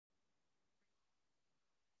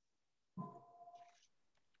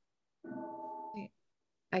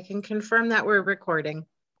I can confirm that we're recording.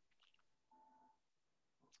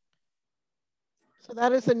 So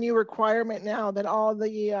that is a new requirement now, that all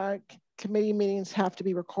the committee meetings have to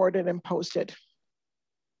be recorded and posted.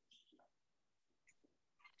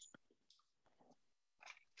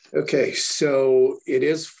 Okay, so it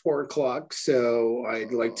is 4 o'clock, so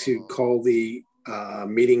I'd like to call the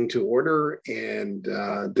meeting to order and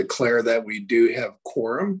declare that we do have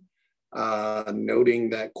quorum,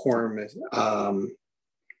 noting that quorum is,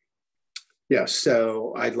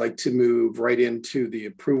 so I'd like to move right into the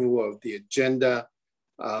approval of the agenda,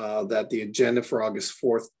 that the agenda for August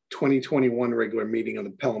 4th, 2021 regular meeting of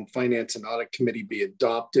the Pelham Finance and Audit Committee be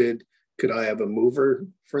adopted. Could I have a mover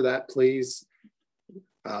for that, please?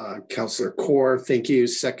 Councillor Kaur, thank you.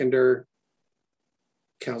 Seconder,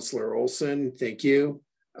 Councillor Olson, thank you.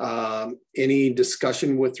 Any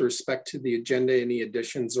discussion with respect to the agenda? Any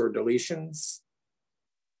additions or deletions?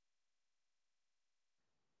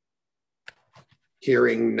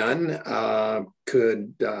 Hearing none,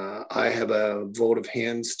 could I have a vote of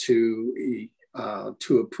hands to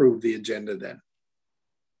approve the agenda then?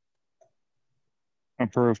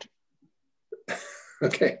 Approved.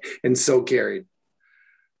 Okay, and so carried.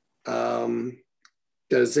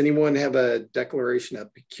 Does anyone have a declaration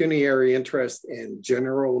of pecuniary interest and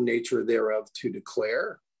general nature thereof to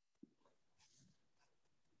declare?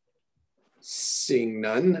 Seeing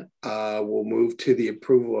none, we'll move to the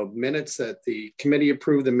approval of minutes. That the committee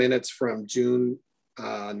approve the minutes from June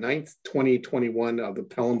 9th, 2021 of the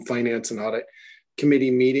Pelham Finance and Audit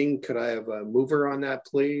Committee meeting. Could I have a mover on that,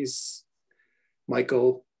 please?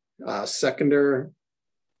 Michael, seconder.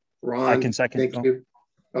 Ron, I can second. Thank you.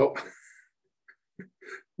 Oh,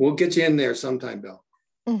 we'll get you in there sometime, Bill.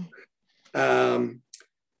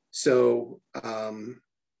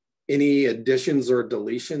 Any additions or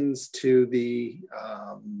deletions to the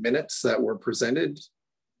minutes that were presented?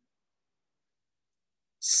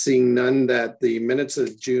 Seeing none, that the minutes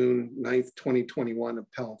of June 9th, 2021 of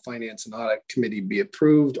Pelham Finance and Audit Committee be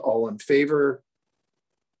approved. All in favor?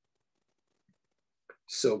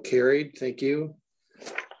 So carried, thank you.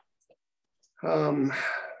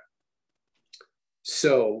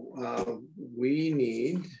 We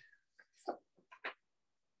need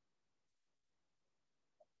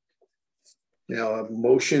now a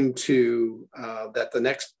motion to that the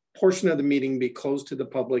next portion of the meeting be closed to the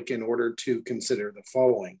public in order to consider the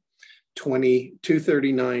following: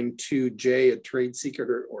 239(2)J, a trade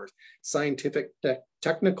secret or scientific,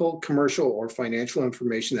 technical, commercial, or financial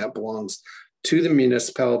information that belongs to the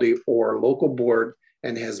municipality or local board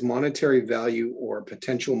and has monetary value or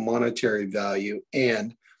potential monetary value,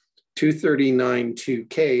 and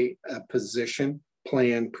 239(2)K, a position,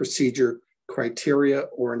 plan, procedure, criteria,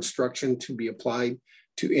 or instruction to be applied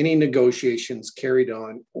to any negotiations carried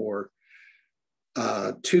on or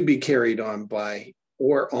to be carried on by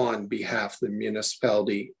or on behalf of the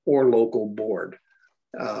municipality or local board.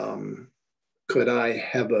 Could I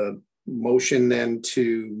have a motion then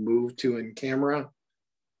to move to in camera?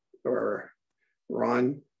 Or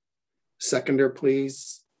Ron, seconder,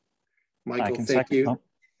 please. Michael, thank you.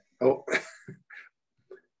 Oh,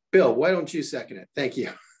 Bill, why don't you second it? Thank you.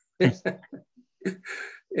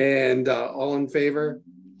 And all in favor?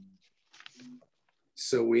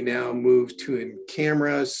 So we now move to in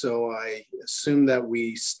camera. So I assume that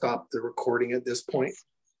we stop the recording at this point.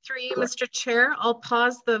 Through you, Mr. Chair, I'll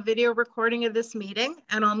pause the video recording of this meeting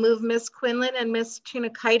and I'll move Ms. Quinlan and Ms.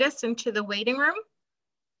 Tunakaitis into the waiting room.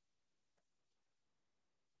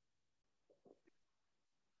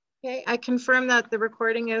 Okay, I confirm that the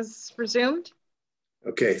recording is resumed.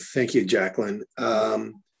 Okay, thank you, Jacqueline.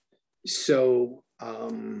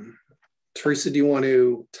 Teresa, do you want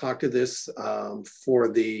to talk to this for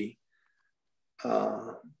the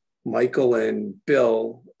Michael and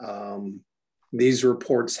Bill? These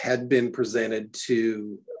reports had been presented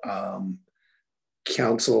to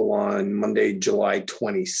council on Monday, July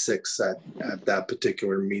 26th at that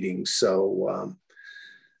particular meeting. So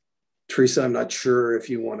Teresa, I'm not sure if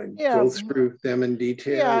you want to go through them in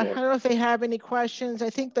detail. Yeah, I don't know if they have any questions. I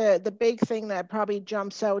think the big thing that probably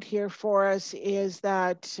jumps out here for us is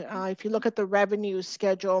that if you look at the revenue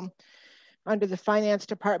schedule under the finance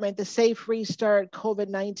department, the Safe Restart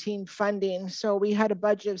COVID-19 funding. So we had a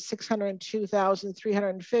budget of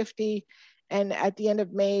 602,350, and at the end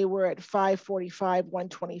of May, we're at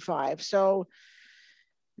 545,125. So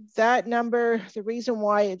that number, the reason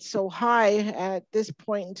why it's so high at this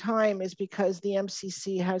point in time is because the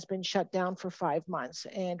MCC has been shut down for 5 months.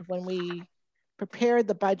 And when we prepared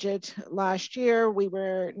the budget last year, we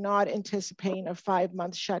were not anticipating a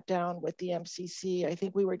 5-month shutdown with the MCC. I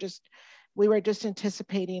think we were just we were just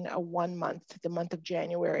anticipating a 1 month, the month of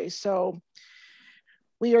January. So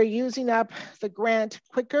we are using up the grant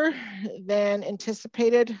quicker than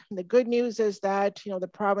anticipated. The good news is that, the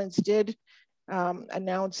province did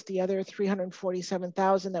announce the other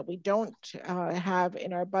 347,000 that we don't have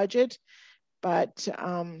in our budget, but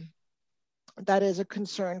that is a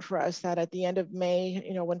concern for us that at the end of May,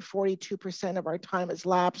 when 42% of our time has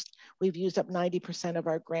lapsed, we've used up 90% of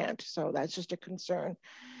our grant. So that's just a concern.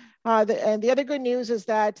 And the other good news is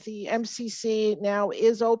that the MCC now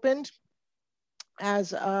is opened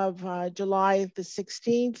as of July the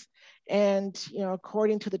 16th. And,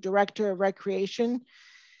 according to the Director of Recreation,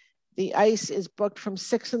 the ice is booked from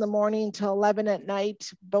 6 in the morning till 11 at night,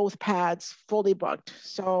 both pads fully booked.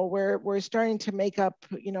 So we're starting to make up,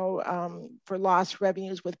 for lost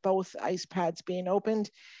revenues with both ice pads being opened.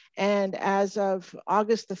 And as of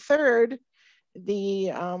August the 3rd,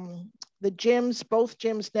 the gyms, both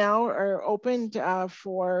gyms now are opened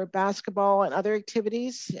for basketball and other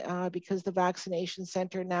activities because the vaccination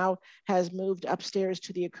center now has moved upstairs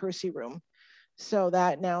to the Accuracy room. So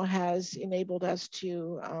that now has enabled us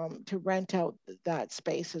to rent out that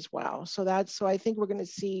space as well. So I think we're going to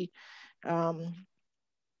see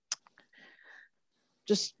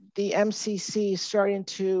just the MCC starting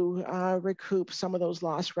to recoup some of those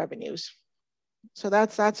lost revenues. So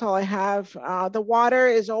that's all I have. The water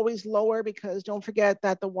is always lower because don't forget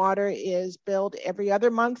that the water is billed every other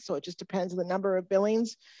month. So it just depends on the number of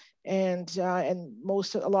billings. And a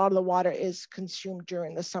lot of the water is consumed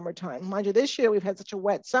during the summertime. Mind you, this year we've had such a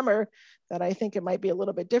wet summer that I think it might be a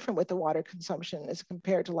little bit different with the water consumption as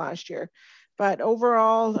compared to last year. But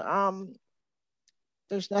overall,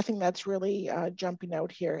 there's nothing that's really jumping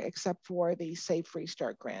out here except for the Safe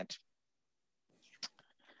Restart grant.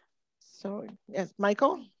 So yes,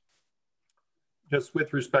 Michael? Just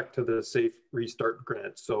with respect to the Safe Restart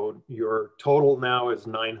grant, so your total now is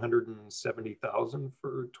 970,000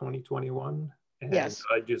 for 2021. And yes.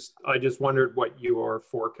 I just wondered what you are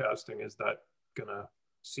forecasting. Is that gonna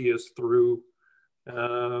see us through,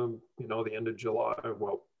 the end of July?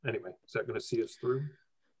 Well, anyway, is that gonna see us through?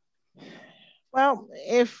 Well,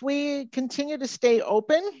 if we continue to stay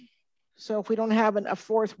open, so if we don't have a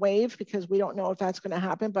fourth wave, because we don't know if that's going to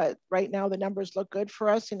happen, but right now the numbers look good for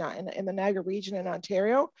us in the Niagara region in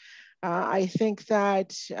Ontario, I think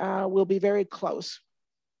that we'll be very close.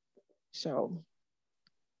 So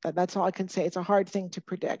that's all I can say. It's a hard thing to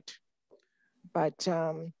predict, but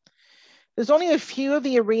there's only a few of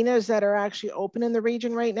the arenas that are actually open in the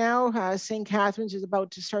region right now. St. Catharines is about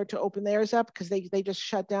to start to open theirs up because they just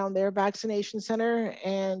shut down their vaccination center.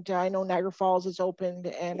 And I know Niagara Falls is opened,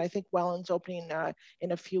 and I think Welland's opening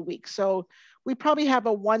in a few weeks. So we probably have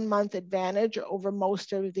a 1 month advantage over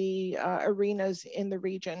most of the arenas in the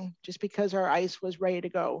region just because our ice was ready to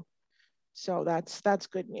go. So that's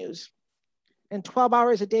good news. And 12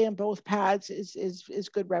 hours a day on both pads is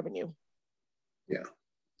good revenue. Yeah.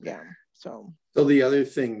 Yeah. So the other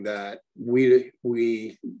thing that we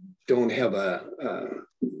don't have an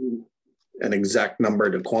exact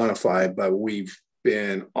number to quantify, but we've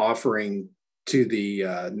been offering to the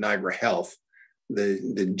Niagara Health, the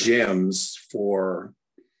gyms for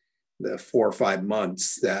the 4 or 5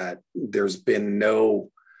 months that there's been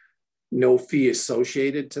no fee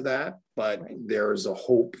associated to that, but right. There's a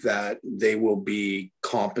hope that they will be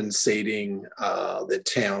compensating the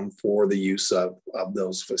town for the use of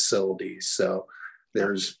those facilities. So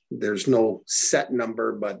there's no set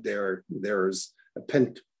number, but there's a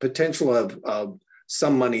potential of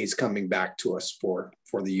some monies coming back to us for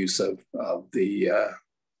the use of the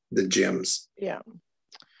gyms. Yeah.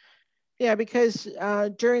 Yeah, because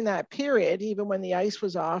during that period, even when the ice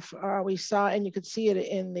was off, we saw, and you could see it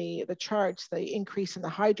in the charts, the increase in the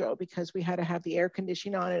hydro, because we had to have the air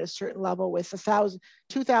conditioning on at a certain level with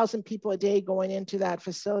 2,000 people a day going into that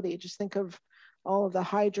facility. Just think of all of the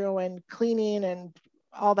hydro and cleaning and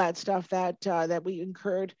all that stuff that we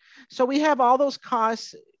incurred. So we have all those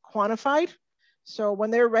costs quantified. So when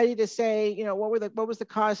they're ready to say, what was the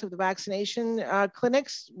cost of the vaccination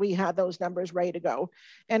clinics, we had those numbers ready to go.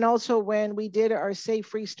 And also when we did our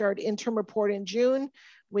Safe Restart interim report in June,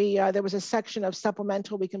 there was a section of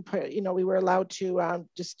supplemental we can put, we were allowed to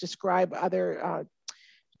just describe other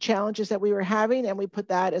challenges that we were having, and we put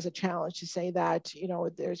that as a challenge to say that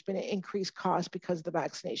there's been an increased cost because of the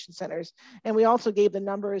vaccination centers. And we also gave the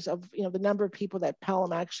numbers of the number of people that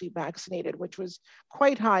Pelham actually vaccinated, which was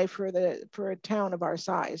quite high for a town of our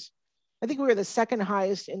size. I think we were the second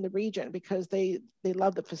highest in the region because they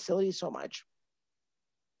love the facility so much.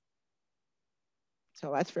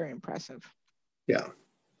 So that's very impressive. Yeah.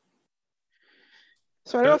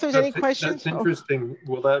 So I don't know if there's any questions. That's interesting.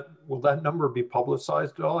 Will that number be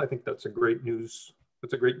publicized at all? I think that's a great news.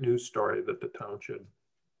 That's a great news story that the town should.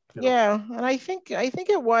 Yeah, and I think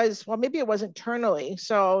it was, well, maybe it was internally.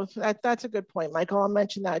 So that's a good point, Michael. I'll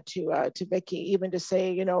mention that to Vicky, even to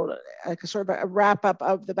say, you know, like a sort of a wrap up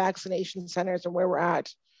of the vaccination centers and where we're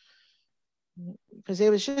at, because it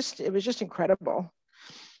was just incredible.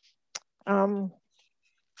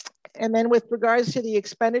 And then with regards to the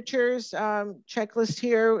expenditures checklist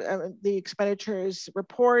here, the expenditures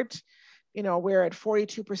report, you know, we're at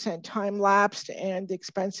 42% time lapsed, and the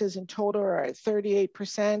expenses in total are at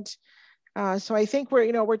 38%. So I think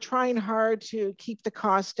we're trying hard to keep the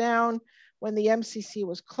cost down. When the MCC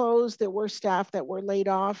was closed, there were staff that were laid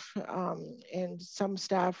off, and some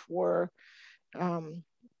staff were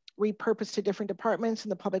repurposed to different departments in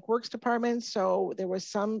the Public Works Department. So there was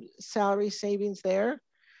some salary savings there.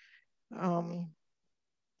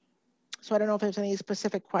 So I don't know if there's any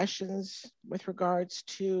specific questions with regards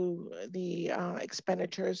to the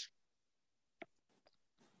expenditures.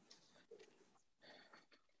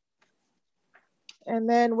 And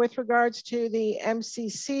then with regards to the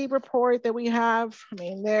MCC report that we have, I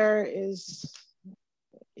mean,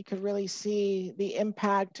 you could really see the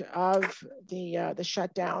impact of the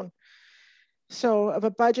shutdown. So of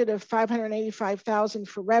a budget of 585,000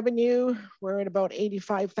 for revenue, we're at about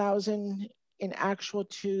 85,000 in actual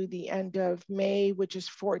to the end of May, which is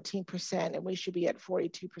 14%, and we should be at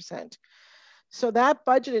 42%. So that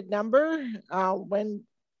budgeted number, when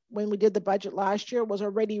we did the budget last year, was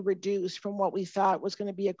already reduced from what we thought was going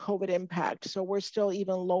to be a COVID impact. So we're still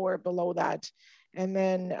even lower below that. And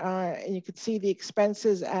then and you could see the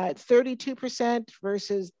expenses at 32%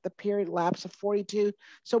 versus the period lapse of 42.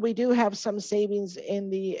 So we do have some savings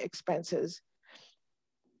in the expenses.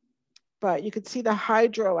 But you could see the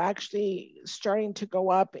hydro actually starting to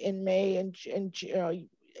go up in May and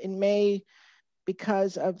in May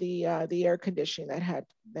because of the air conditioning that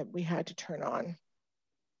we had to turn on.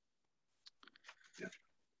 Yeah.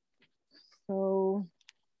 So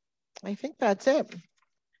I think that's it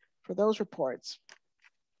for those reports.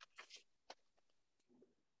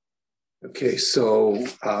 Okay, so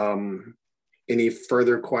any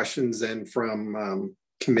further questions then from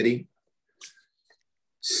committee?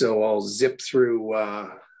 So I'll zip through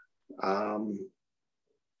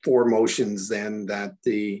 4 motions then, that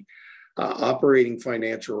the operating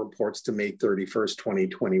financial reports to May 31st,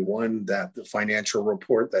 2021, that the financial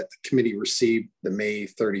report that the committee received the May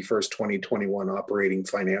 31st, 2021 operating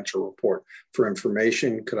financial report for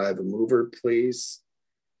information. Could I have a mover, please?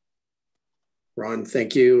 Ron,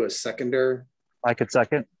 thank you. A seconder? I could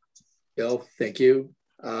second. Bill, thank you.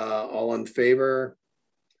 All in favor?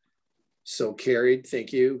 So carried,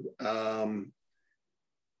 thank you.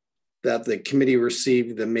 That the committee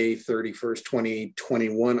received the May 31st,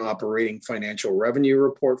 2021 operating financial revenue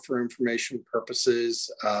report for information purposes.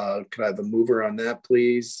 Could I have a mover on that,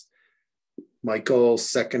 please? Michael,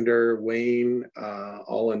 seconder, Wayne,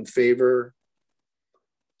 all in favor?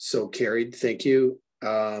 So carried, thank you.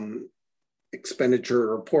 Expenditure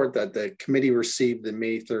report that the committee received the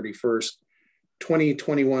May 31st,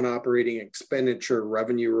 2021 operating expenditure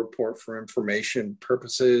revenue report for information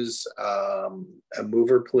purposes. A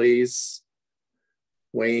mover, please.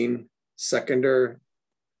 Wayne, seconder.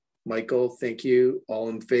 Michael, thank you. All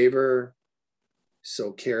in favor?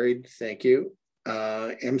 So carried, thank you.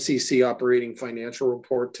 MCC operating financial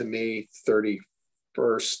report to May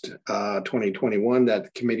 31st, 2021 that the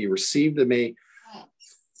committee received the May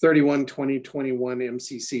 31, 2021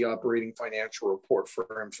 MCC operating financial report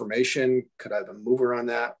for information. Could I have a mover on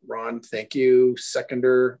that? Ron, thank you.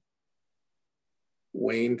 Seconder.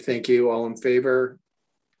 Wayne, thank you. All in favor?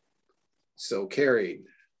 So carried.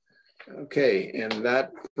 Okay, and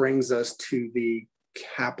that brings us to the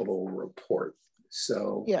capital report.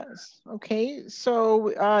 So yes, okay.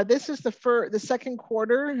 So this is the second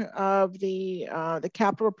quarter of the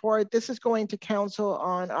capital report. This is going to council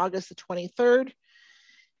on August the 23rd.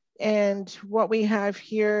 And what we have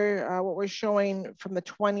here, what we're showing from the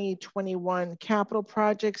 2021 capital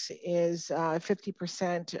projects is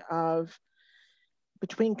 50% of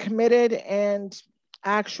between committed and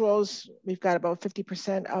actuals. We've got about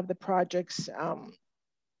 50% of the projects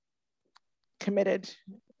committed,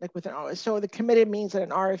 like with an, so the committed means that an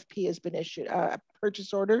RFP has been issued, a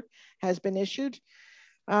purchase order has been issued.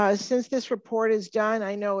 Since this report is done,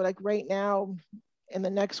 I know like right now, in the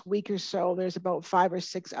next week or so, there's about 5 or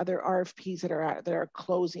 6 other RFPs that are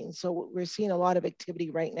closing. So we're seeing a lot of activity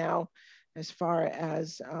right now as far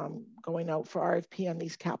as going out for RFP on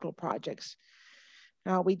these capital projects.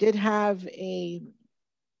 We did have a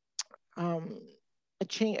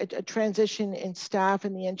a transition in staff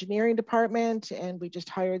in the engineering department, and we just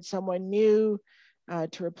hired someone new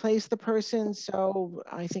to replace the person. So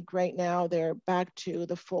I think right now they're back to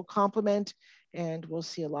the full complement, and we'll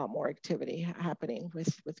see a lot more activity happening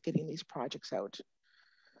with getting these projects out.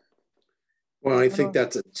 Well, I think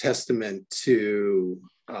that's a testament to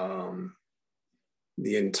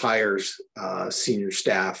the entire senior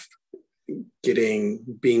staff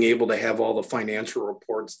being able to have all the financial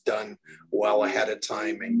reports done well ahead of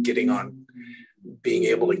time, and being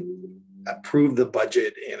able to approve the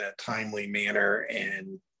budget in a timely manner,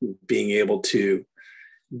 and being able to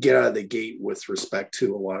get out of the gate with respect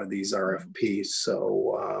to a lot of these RFPs.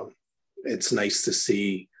 So it's nice to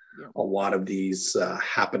see a lot of these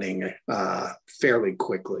happening fairly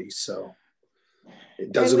quickly. So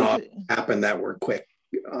it doesn't often happen that we're quick.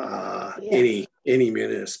 Any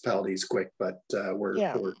municipalities quick, but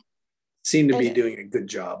we're seem to be doing a good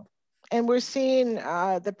job. And we're seeing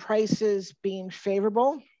the prices being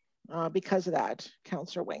favorable because of that,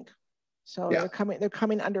 Councillor Wink. So they're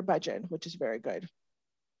coming under budget, which is very good.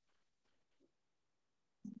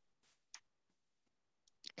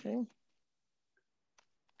 Okay.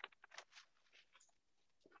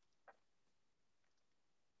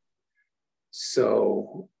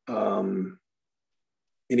 So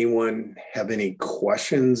anyone have any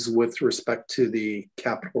questions with respect to the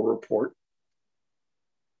capital report?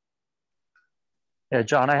 Yeah,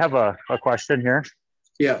 John, I have a question here.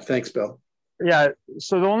 Yeah, thanks, Bill. Yeah,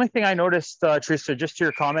 so the only thing I noticed, Teresa, just to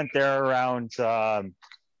your comment there around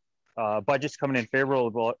budgets coming in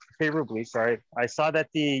favorably, sorry. I saw that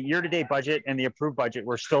the year-to-date budget and the approved budget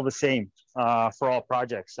were still the same for all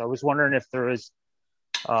projects. So I was wondering if there was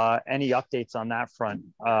any updates on that front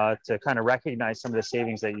to kind of recognize some of the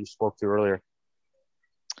savings that you spoke to earlier.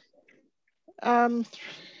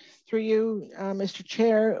 Through you, Mr.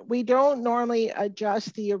 Chair, we don't normally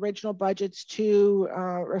adjust the original budgets to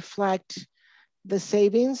reflect the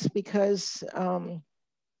savings because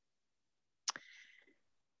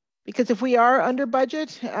if we are under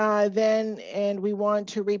budget and we want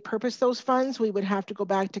to repurpose those funds, we would have to go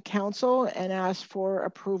back to council and ask for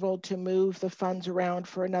approval to move the funds around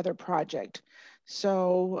for another project.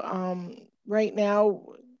 So right now,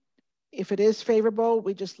 if it is favorable,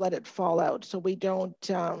 we just let it fall out. So we don't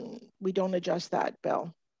adjust that,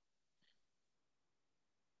 Bill.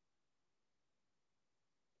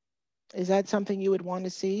 Is that something you would want to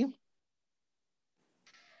see?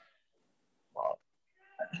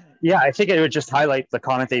 Yeah, I think it would just highlight the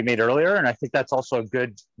comment that you made earlier. And I think that's also a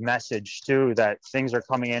good message too, that things are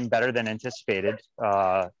coming in better than anticipated.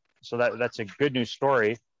 So that's a good news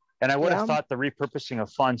story. And I would have thought the repurposing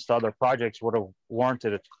of funds to other projects would have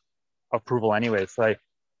warranted approval anyway. So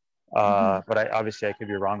but obviously I could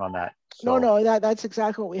be wrong on that. So. No, that's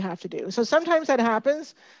exactly what we have to do. So sometimes that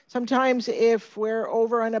happens. Sometimes if we're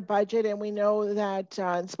over on a budget and we know that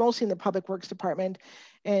it's mostly in the Public Works Department,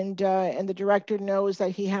 and the director knows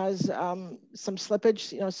that he has some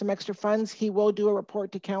slippage, some extra funds, he will do a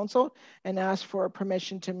report to council and ask for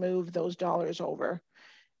permission to move those dollars over.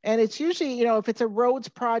 And it's usually, if it's a roads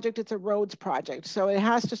project, it's a roads project. So it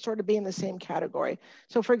has to sort of be in the same category.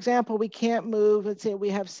 So for example, we can't move, let's say we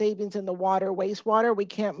have savings in the water, wastewater, we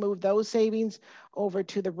can't move those savings over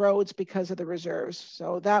to the roads because of the reserves.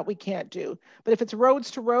 So that we can't do. But if it's roads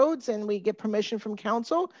to roads and we get permission from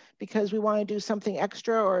council because we want to do something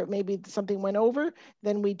extra or maybe something went over,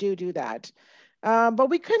 then we do that. But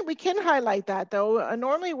we can highlight that though.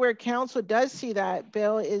 Normally where council does see that,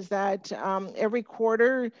 Bill, is that every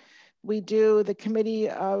quarter we do the committee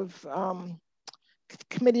of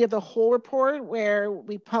the whole report where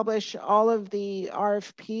we publish all of the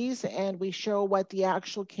RFPs and we show what the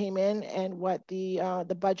actual came in and what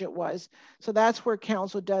the budget was. So that's where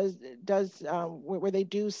council does where they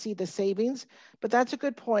do see the savings. But that's a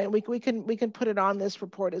good point. We can put it on this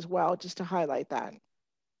report as well, just to highlight that.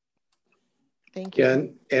 Thank you. Yeah,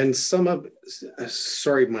 and some of,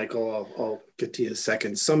 sorry, Michael, I'll get to you in a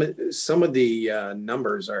second. Some of the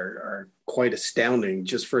numbers are quite astounding.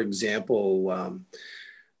 Just for example,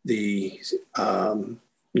 the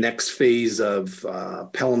next phase of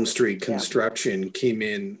Pelham Street construction came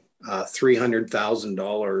in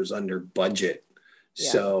 $300,000 under budget.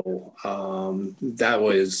 Yeah. So that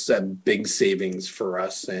was a big savings for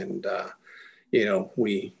us, and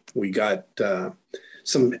we got.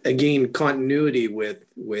 Some, again, continuity with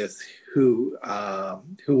who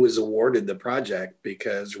was awarded the project,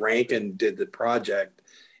 because Rankin did the project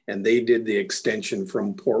and they did the extension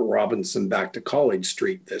from Port Robinson back to College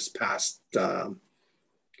Street this past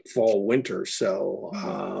fall winter. So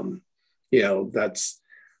that's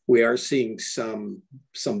we are seeing some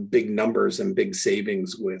big numbers and big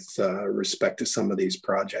savings with respect to some of these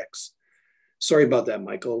projects. Sorry about that,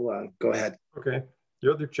 Michael. Go ahead. Okay,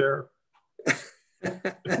 you're the chair.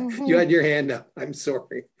 You had your hand up. I'm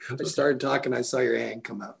sorry. I started talking. I saw your hand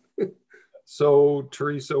come up. So,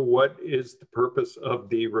 Teresa, what is the purpose of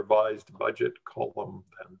the revised budget column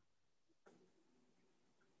then?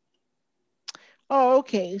 Oh,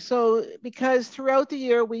 okay. So because throughout the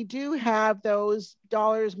year, we do have those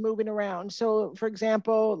dollars moving around. So for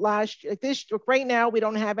example, right now, we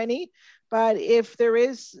don't have any, but if there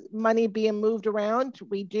is money being moved around,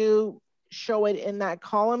 we do show it in that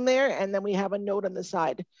column there. And then we have a note on the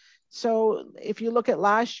side. So if you look at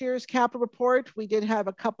last year's capital report, we did have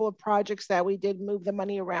a couple of projects that we did move the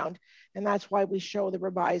money around. And that's why we show the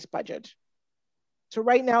revised budget. So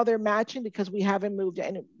right now they're matching because we haven't moved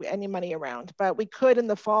any money around, but we could in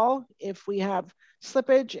the fall if we have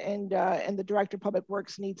slippage and the Director of Public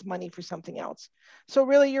Works needs money for something else. So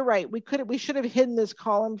really, you're right. We should have hidden this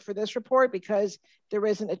column for this report because there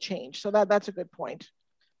isn't a change. So that's a good point.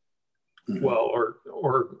 Well,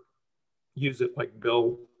 or use it like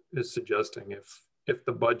Bill is suggesting. If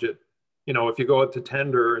the budget, if you go out to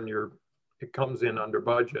tender and it comes in under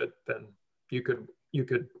budget, then you could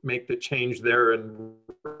make the change there and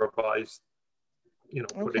revise,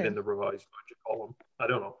 put it in the revised budget column. I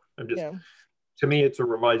don't know. To me, it's a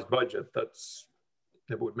revised budget.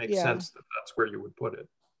 It would make sense that that's where you would put it.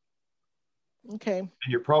 Okay. And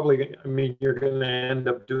you're probably, you're going to end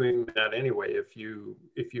up doing that anyway. If you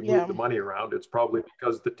move the money around, it's probably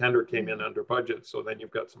because the tender came in under budget. So then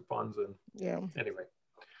you've got some funds and anyway.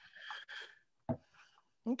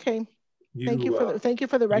 Okay. Thank you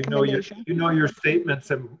for the recommendation. You know your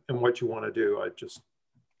statements and what you want to do.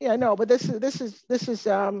 No, but this is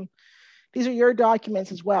these are your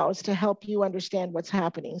documents as well. It's to help you understand what's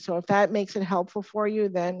happening. So if that makes it helpful for you,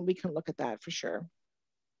 then we can look at that for sure.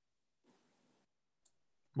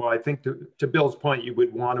 Well, I think to Bill's point, you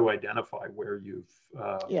would want to identify where you've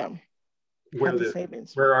where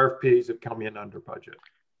RFPs have come in under budget.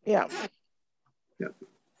 Yeah.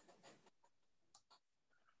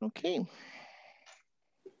 Okay.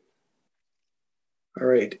 All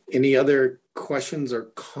right. Any other questions or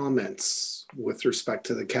comments with respect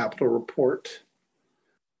to the capital report?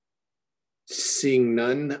 Seeing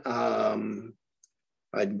none,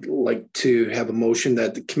 I'd like to have a motion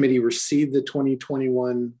that the committee receive the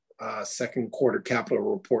 2021 second quarter capital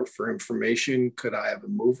report for information. Could I have a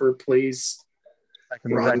mover, please? I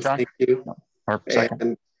can move that, John. Thank you. Or second.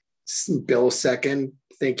 And Bill, second.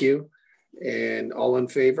 Thank you. And all in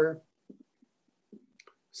favor?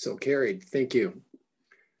 So carried. Thank you.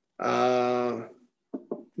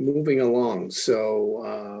 Moving along.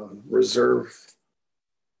 So reserve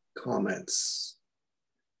comments.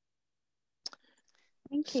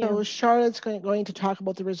 Thank you. So Charlotte's going to talk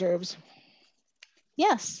about the reserves.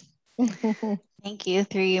 Yes. Thank you,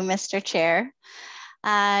 through you, Mr. Chair.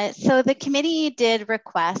 So the committee did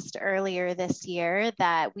request earlier this year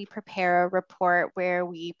that we prepare a report where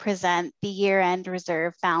we present the year-end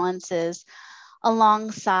reserve balances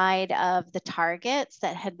alongside of the targets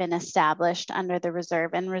that had been established under the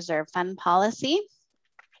reserve and reserve fund policy.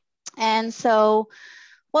 And so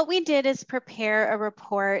what we did is prepare a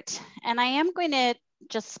report, and I am going to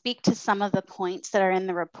just speak to some of the points that are in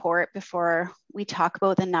the report before we talk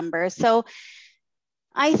about the numbers. So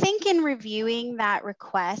I think in reviewing that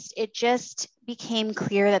request, it just became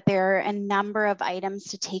clear that there are a number of items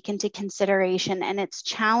to take into consideration, and it's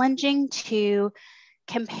challenging to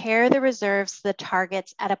compare the reserves to the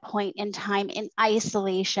targets at a point in time in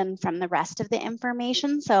isolation from the rest of the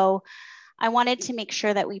information. So I wanted to make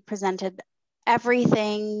sure that we presented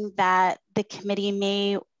everything that the committee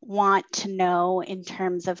may want to know in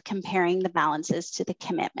terms of comparing the balances to the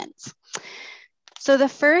commitments. So the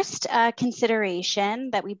first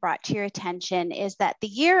consideration that we brought to your attention is that the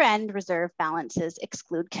year-end reserve balances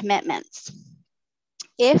exclude commitments.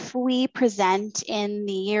 If we present in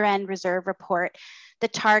the year-end reserve report the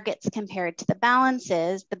targets compared to the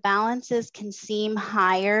balances can seem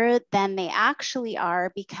higher than they actually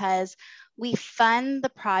are because we fund the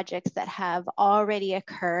projects that have already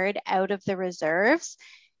occurred out of the reserves.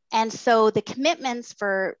 And so the commitments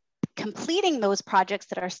for completing those projects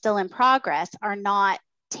that are still in progress are not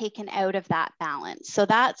taken out of that balance. So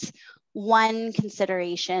that's one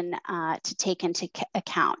consideration to take into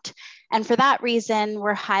account. And for that reason,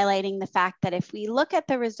 we're highlighting the fact that if we look at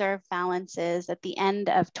the reserve balances at the end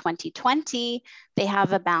of 2020, they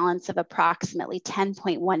have a balance of approximately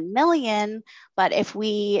 10.1 million. But if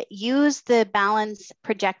we use the balance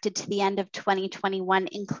projected to the end of 2021,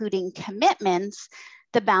 including commitments,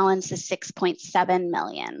 the balance is 6.7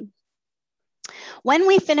 million. When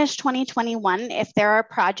we finish 2021, if there are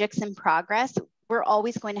projects in progress, we're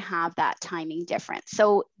always going to have that timing difference.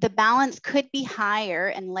 So the balance could be higher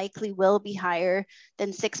and likely will be higher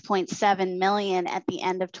than 6.7 million at the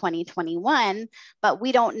end of 2021, but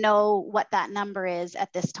we don't know what that number is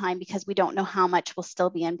at this time because we don't know how much will still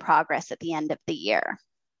be in progress at the end of the year.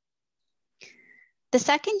 The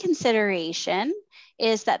second consideration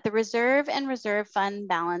is that the reserve and reserve fund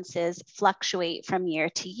balances fluctuate from year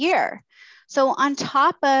to year. So on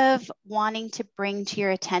top of wanting to bring to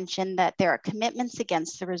your attention that there are commitments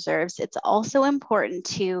against the reserves, it's also important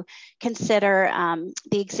to consider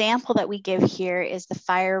the example that we give here is the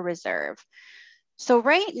fire reserve. So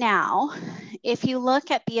right now, if you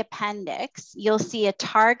look at the appendix, you'll see a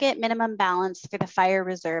target minimum balance for the fire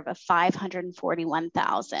reserve of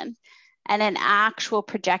 541,000 and an actual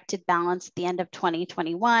projected balance at the end of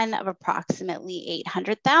 2021 of approximately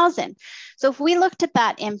 800,000. So if we looked at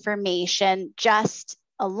that information just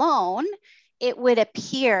alone, it would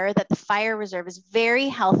appear that the fire reserve is very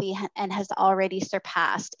healthy and has already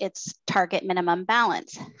surpassed its target minimum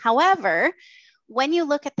balance. However, when you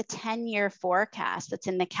look at the 10-year forecast that's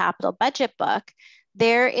in the capital budget book,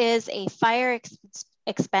 there is a fire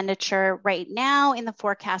expenditure right now in the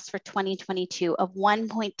forecast for 2022 of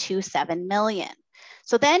 1.27 million.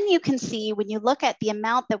 So then you can see when you look at the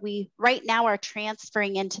amount that we right now are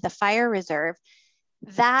transferring into the fire reserve,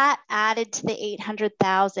 that added to the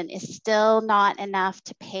 800,000 is still not enough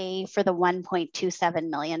to pay for the $1.27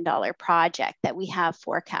 million project that we have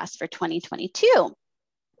forecast for 2022.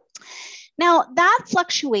 Now, that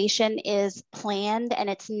fluctuation is planned and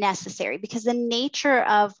it's necessary because the nature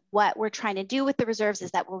of what we're trying to do with the reserves is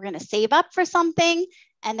that we're going to save up for something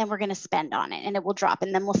and then we're going to spend on it and it will drop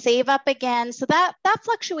and then we'll save up again. So that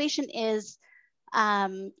fluctuation is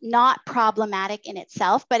not problematic in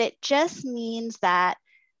itself, but it just means that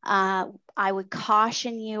I would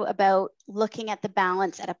caution you about looking at the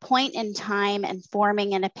balance at a point in time and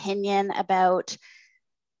forming an opinion about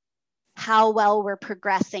how well we're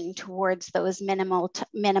progressing towards those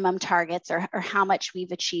minimum targets or how much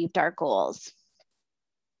we've achieved our goals.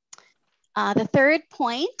 The third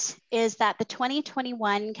point is that the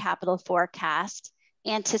 2021 capital forecast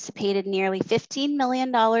anticipated nearly $15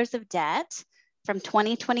 million of debt from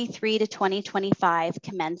 2023 to 2025,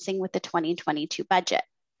 commencing with the 2022 budget.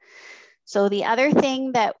 So the other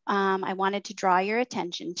thing that I wanted to draw your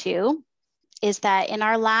attention to is that in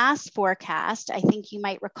our last forecast, I think you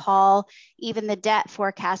might recall, even the debt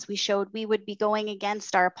forecast, we showed we would be going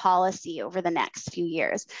against our policy over the next few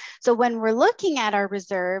years. So when we're looking at our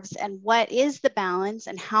reserves and what is the balance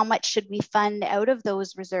and how much should we fund out of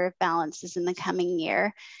those reserve balances in the coming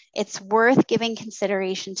year, it's worth giving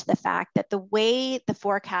consideration to the fact that the way the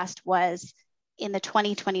forecast was in the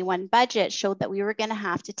 2021 budget showed that we were going to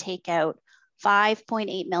have to take out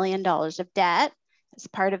 $5.8 million of debt as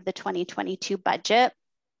part of the 2022 budget.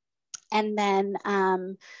 And then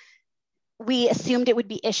we assumed it would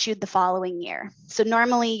be issued the following year. So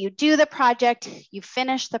normally you do the project, you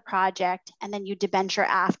finish the project, and then you debenture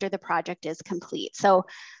after the project is complete. So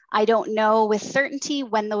I don't know with certainty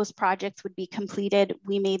when those projects would be completed.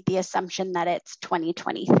 We made the assumption that it's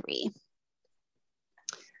 2023.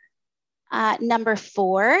 Number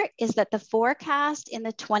 4 is that the forecast in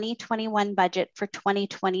the 2021 budget for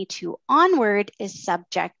 2022 onward is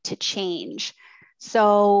subject to change.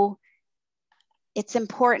 So it's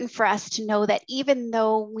important for us to know that even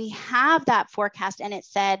though we have that forecast and it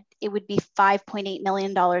said it would be $5.8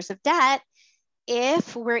 million of debt,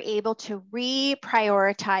 if we're able to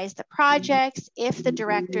reprioritize the projects, if the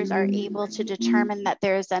directors are able to determine that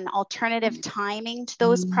there's an alternative timing to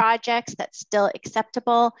those projects that's still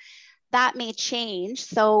acceptable, that may change.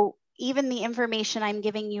 So even the information I'm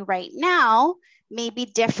giving you right now may be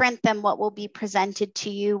different than what will be presented to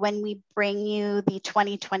you when we bring you the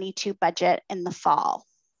 2022 budget in the fall.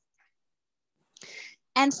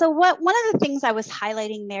 And so one of the things I was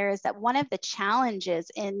highlighting there is that one of the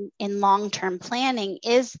challenges in long-term planning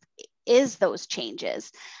is those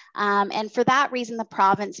changes. And for that reason, the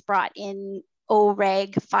province brought in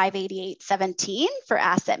OREG 58817 for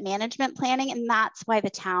asset management planning. And that's why the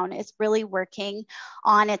town is really working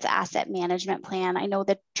on its asset management plan. I know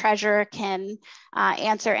the treasurer can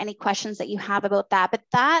answer any questions that you have about that, but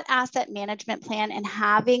that asset management plan and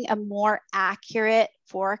having a more accurate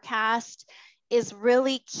forecast is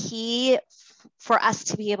really key for us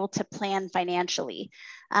to be able to plan financially.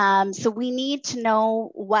 So we need to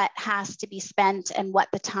know what has to be spent and what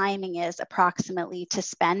the timing is approximately to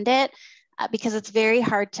spend it. Because it's very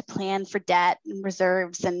hard to plan for debt and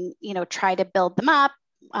reserves and try to build them up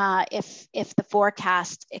if the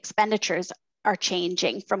forecast expenditures are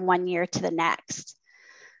changing from one year to the next.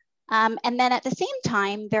 And then at the same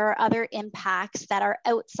time, there are other impacts that are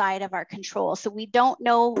outside of our control. So we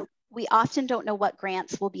often don't know what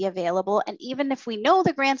grants will be available. And even if we know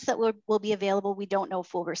the grants that will be available, we don't know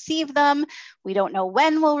if we'll receive them. We don't know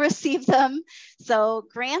when we'll receive them. So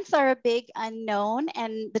grants are a big unknown,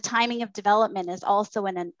 and the timing of development is also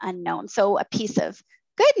an unknown. So a piece of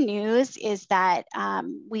good news is that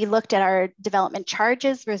we looked at our development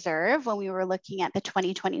charges reserve when we were looking at the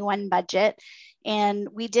 2021 budget, and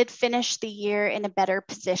we did finish the year in a better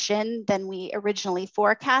position than we originally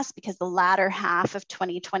forecast, because the latter half of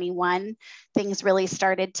 2021, things really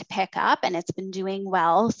started to pick up, and it's been doing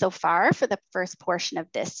well so far for the first portion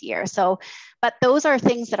of this year. So, but those are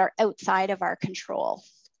things that are outside of our control.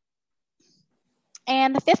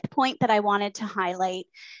 And the fifth point that I wanted to highlight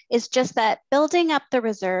is just that building up the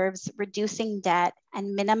reserves, reducing debt,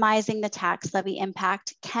 and minimizing the tax levy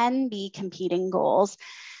impact can be competing goals.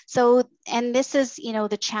 So, and this is, you know,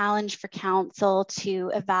 the challenge for council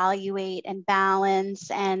to evaluate and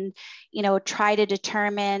balance and, you know, try to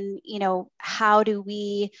determine, you know, how do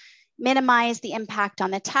we minimize the impact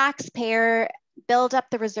on the taxpayer, build up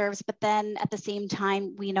the reserves, but then at the same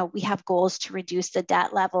time, we know we have goals to reduce the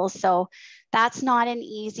debt level. So that's not an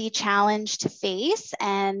easy challenge to face.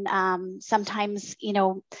 And sometimes, you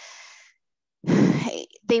know,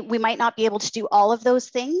 we might not be able to do all of those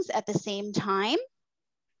things at the same time.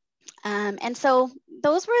 And so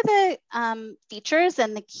those were the features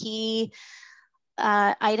and the key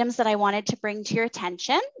items that I wanted to bring to your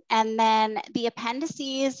attention. And then the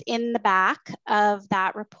appendices in the back of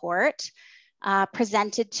that report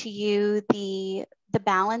presented to you the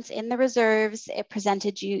balance in the reserves. It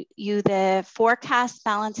presented you the forecast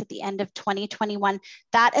balance at the end of 2021.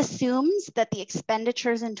 That assumes that the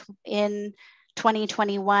expenditures in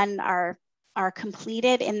 2021 are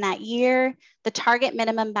completed in that year, the target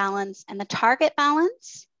minimum balance and the target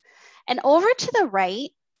balance. And over to the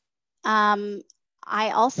right,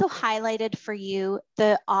 I also highlighted for you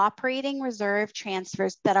the operating reserve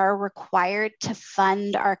transfers that are required to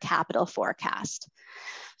fund our capital forecast.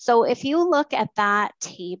 So if you look at that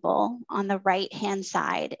table on the right-hand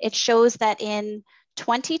side, it shows that in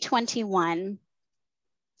 2021,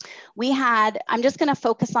 we had, I'm just going to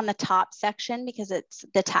focus on the top section because it's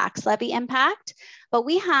the tax levy impact, but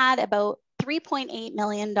we had about $3.8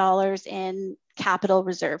 million in capital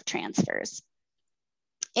reserve transfers.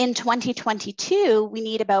 In 2022, we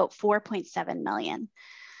need about 4.7 million.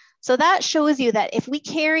 So that shows you that if we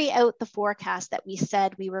carry out the forecast that we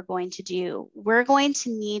said we were going to do, we're going to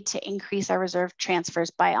need to increase our reserve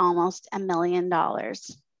transfers by almost $1 million.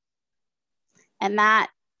 And that,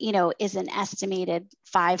 you know, is an estimated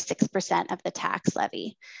 5-6% of the tax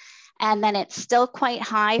levy. And then it's still quite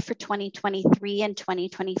high for 2023 and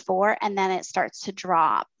 2024, and then it starts to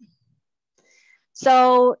drop.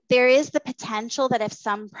 So there is the potential that if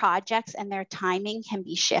some projects and their timing can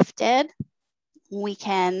be shifted, we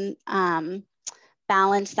can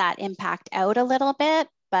balance that impact out a little bit.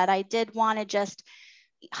 But I did want to just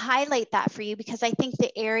highlight that for you because I think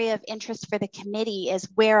the area of interest for the committee is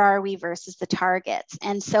where are we versus the targets.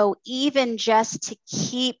 And so even just to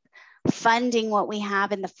keep funding what we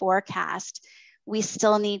have in the forecast, we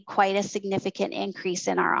still need quite a significant increase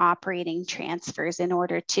in our operating transfers in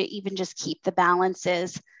order to even just keep the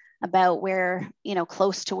balances about where, you know,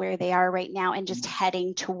 close to where they are right now and just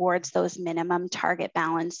heading towards those minimum target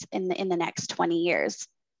balance in the next 20 years.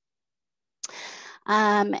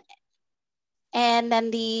 And then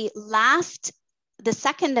the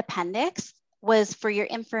second appendix was for your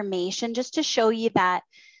information, just to show you that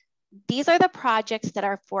these are the projects that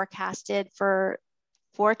are forecasted for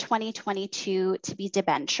 2022 to be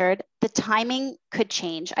debentured. The timing could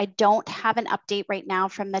change. I don't have an update right now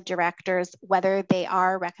from the directors whether they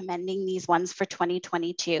are recommending these ones for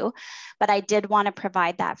 2022, but I did want to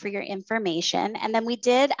provide that for your information. And then we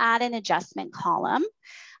did add an adjustment column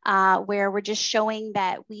where we're just showing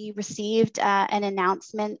that we received an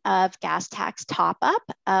announcement of gas tax top up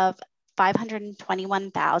of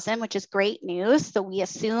 $521,000, which is great news. So we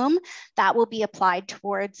assume that will be applied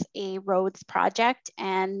towards a roads project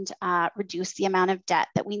and reduce the amount of debt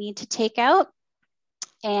that we need to take out.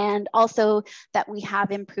 And also that we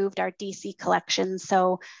have improved our DC collections.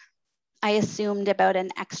 So I assumed about an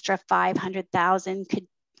extra $500,000 could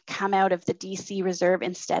come out of the DC reserve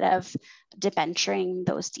instead of debenturing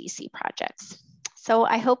those DC projects. So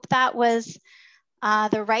I hope that was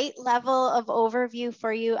the right level of overview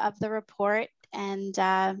for you of the report. And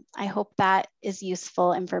I hope that is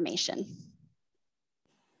useful information.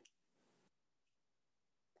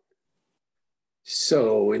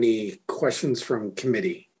 So any questions from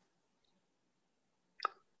committee?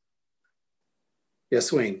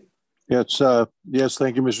 Yes, Wayne. Yes, yes,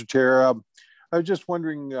 thank you, Mr. Chair. I was just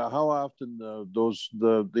wondering how often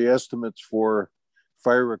the estimates for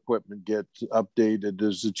fire equipment get updated.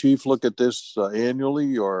 Does the chief look at this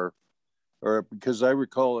annually, or because I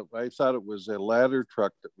recall it, I thought it was a ladder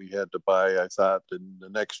truck that we had to buy, I thought, in the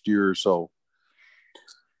next year or so.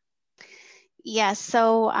 Yes,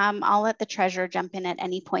 so I'll let the treasurer jump in at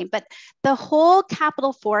any point, but the whole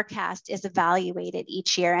capital forecast is evaluated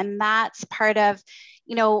each year. And that's part of,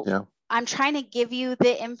 you know, yeah. I'm trying to give you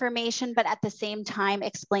the information, but at the same time,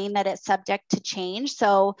 explain that it's subject to change.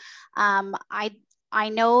 So I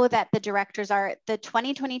know that the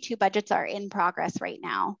 2022 budgets are in progress right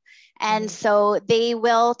now. And so they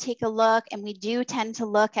will take a look, and we do tend to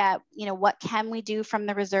look at, you know, what can we do from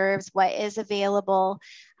the reserves, what is available.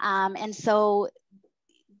 And so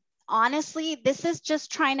honestly, this is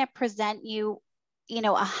just trying to present you, you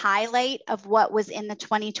know, a highlight of what was in the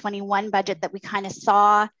 2021 budget that we kind of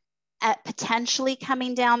saw at potentially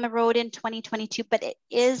coming down the road in 2022, but it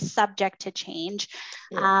is subject to change.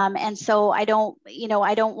 Yeah. And so I don't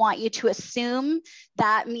want you to assume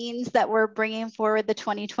that means that we're bringing forward the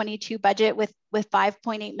 2022 budget with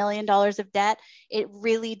 $5.8 million of debt. It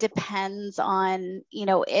really depends on, you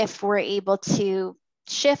know, if we're able to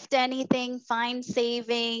shift anything, find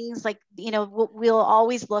savings, like, you know, we'll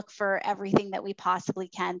always look for everything that we possibly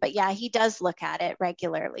can. But yeah, he does look at it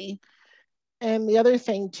regularly. And the other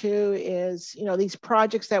thing too is, you know, these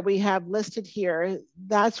projects that we have listed here,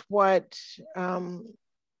 that's what,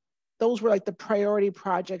 those were like the priority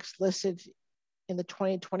projects listed in the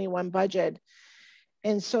 2021 budget.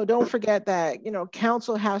 And so don't forget that, you know,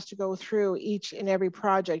 council has to go through each and every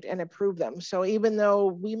project and approve them. So even though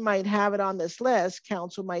we might have it on this list,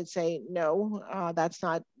 council might say, no, that's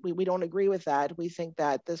not, we don't agree with that. We think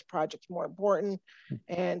that this project's more important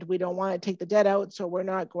and we don't want to take the debt out. So we're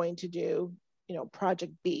not going to do, you know,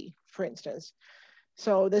 project B, for instance.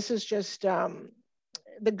 So this is just,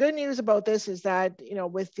 the good news about this is that, you know,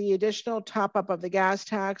 with the additional top up of the gas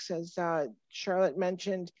tax, as Charlotte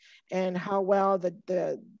mentioned, and how well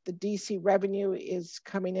the DC revenue is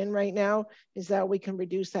coming in right now, is that we can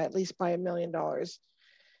reduce that at least by $1 million.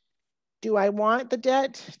 Do I want the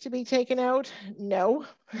debt to be taken out? No.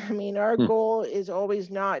 I mean, our goal is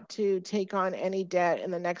always not to take on any debt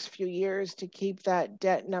in the next few years to keep that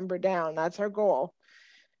debt number down. That's our goal.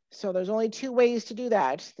 So there's only two ways to do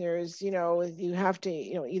that. There's, you know, you have to,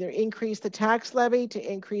 you know, either increase the tax levy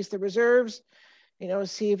to increase the reserves, you know,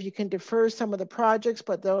 see if you can defer some of the projects,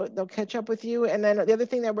 but they'll catch up with you. And then the other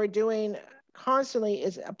thing that we're doing constantly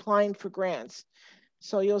is applying for grants.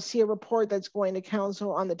 So you'll see a report that's going to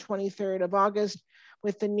council on the 23rd of August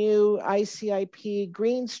with the new ICIP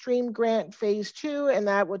Green Stream Grant Phase 2, and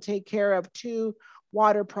that will take care of 2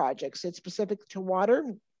 water projects. It's specific to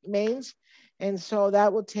water mains. And so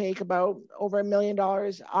that will take about over $1 million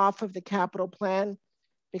off of the capital plan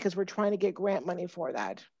because we're trying to get grant money for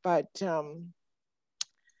that. But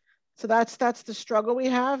so that's the struggle we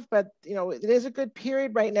have. But, you know, it is a good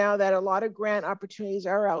period right now that a lot of grant opportunities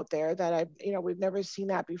are out there that we've never seen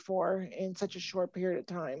that before in such a short period of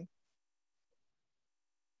time.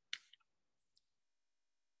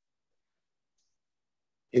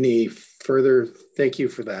 Any further, thank you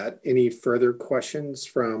for that. Any further questions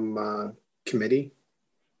from committee?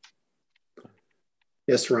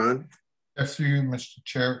 Yes, Ron. Yes, through you, Mr.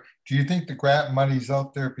 Chair. Do you think the grant money's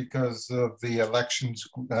out there because of the elections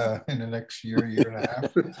in the next year and a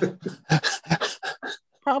half?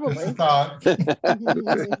 Probably. Just a thought.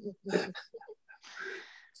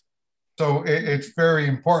 So it's very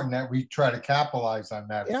important that we try to capitalize on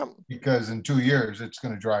that, yep. Because in 2 years it's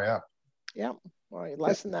going to dry up. Yep. Well,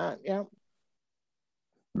 less than that. Yep.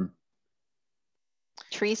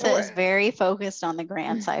 Teresa is very focused on the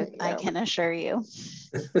grants, I can assure you.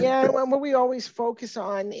 Yeah, and what we always focus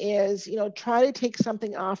on is, you know, try to take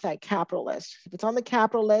something off that capital list. If it's on the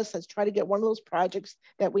capital list, let's try to get one of those projects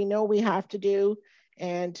that we know we have to do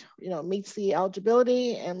and, you know, meets the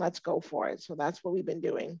eligibility, and let's go for it. So that's what we've been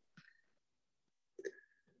doing.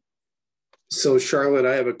 So Charlotte,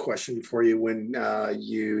 I have a question for you. When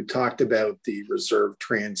you talked about the reserve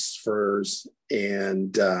transfers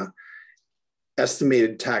and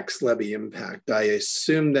estimated tax levy impact, I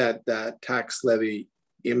assume that tax levy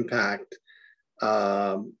impact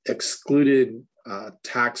excluded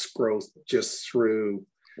tax growth just through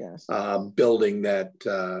building that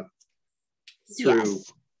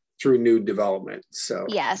through new development. So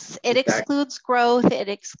yes, it excludes growth. It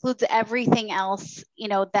excludes everything else, you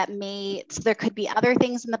know, that so there could be other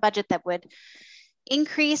things in the budget that would,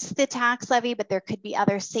 increase the tax levy, but there could be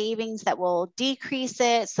other savings that will decrease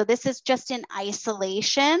it. So this is just in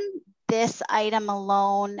isolation. This item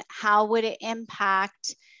alone, how would it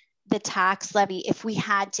impact the tax levy if we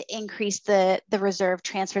had to increase the reserve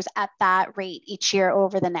transfers at that rate each year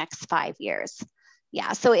over the next 5 years?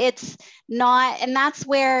 Yeah, so it's not, and that's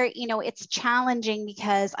where, you know, it's challenging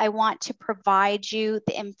because I want to provide you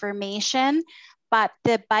the information, but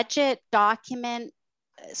the budget document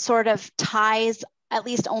sort of ties at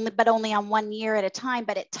least only on 1 year at a time,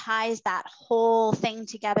 but it ties that whole thing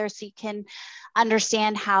together so you can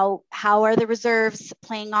understand how are the reserves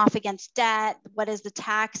playing off against debt, what is the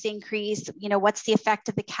tax increase, you know, what's the effect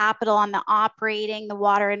of the capital on the operating, the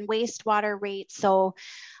water and wastewater rates. So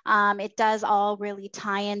it does all really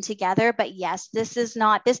tie in together. But yes, this does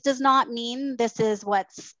not mean this is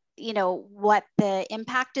what's, you know, what the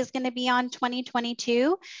impact is going to be on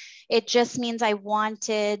 2022. It just means I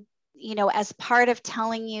wanted, you know, as part of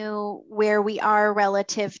telling you where we are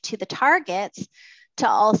relative to the targets, to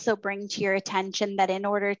also bring to your attention that in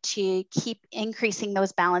order to keep increasing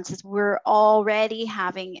those balances, we're already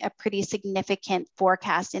having a pretty significant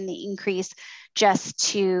forecast in the increase just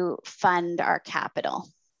to fund our capital.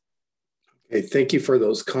 Okay, thank you for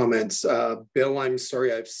those comments. Bill, I'm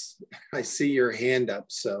sorry, I see your hand up.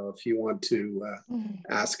 So if you want to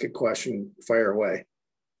ask a question, fire away.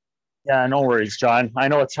 Yeah, no worries, John. I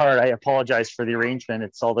know it's hard. I apologize for the arrangement.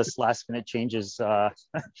 It's all this last minute changes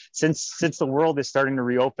since the world is starting to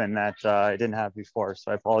reopen that I didn't have before.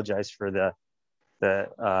 So I apologize for the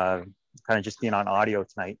kind of just being on audio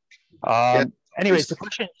tonight. Anyways, the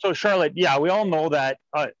question, so Charlotte, yeah, we all know that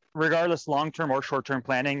regardless long-term or short-term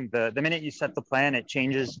planning, the minute you set the plan, it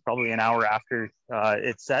changes probably an hour after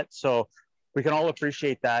it's set. So we can all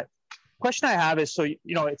appreciate that. Question I have is, so, you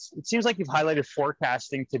know, it seems like you've highlighted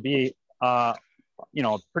forecasting to be, you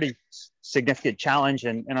know, a pretty significant challenge.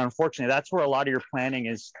 And unfortunately, that's where a lot of your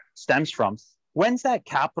planning stems from. When's that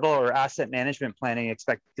capital or asset management planning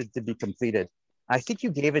expected to be completed? I think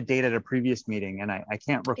you gave a date at a previous meeting, and I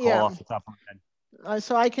can't recall off the top of my head.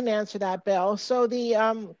 So I can answer that, Bill. So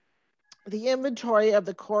the inventory of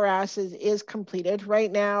the core assets is completed.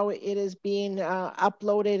 Right now, it is being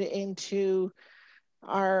uploaded into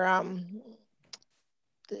our,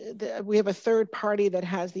 we have a third party that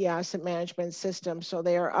has the asset management system. So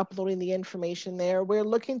they are uploading the information there. We're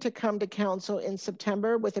looking to come to council in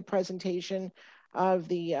September with a presentation of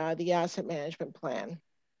the asset management plan.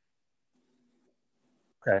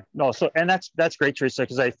 Okay, no, so, and that's great, Teresa,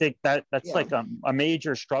 because I think that's like a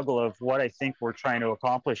major struggle of what I think we're trying to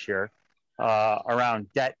accomplish here around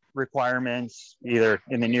debt requirements, either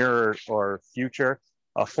in the near or future,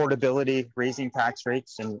 affordability, raising tax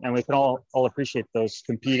rates, and we can all appreciate those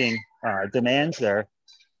competing demands there.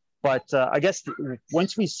 But I guess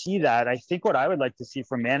once we see that, I think what I would like to see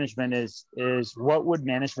from management is what would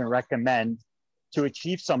management recommend to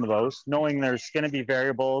achieve some of those, knowing there's going to be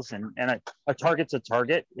variables and a target's a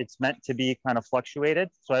target. It's meant to be kind of fluctuated.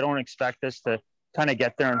 So I don't expect us to kind of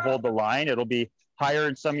get there and hold the line. It'll be higher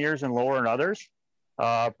in some years and lower in others.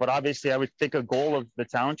 But obviously I would think a goal of the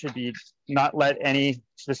town should be not let any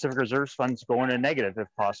specific reserves funds go into negative if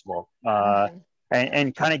possible.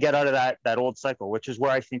 And kind of get out of that old cycle, which is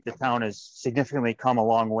where I think the town has significantly come a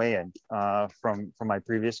long way in from my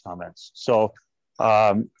previous comments. So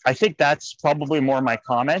I think that's probably more my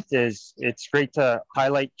comment is it's great to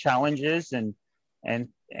highlight challenges and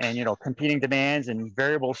you know, competing demands and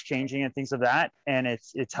variables changing and things of that. And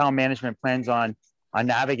it's how management plans on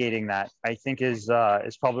navigating that, I think is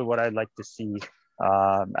probably what I'd like to see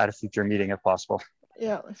at a future meeting if possible.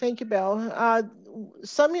 Yeah, thank you, Bill.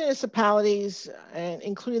 Some municipalities,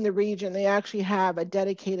 including the region, they actually have a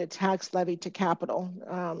dedicated tax levy to capital.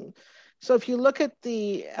 So if you look at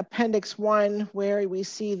the Appendix 1, where we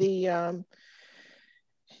see the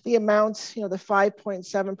amounts, you know, the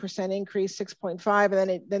 5.7% increase, 6.5,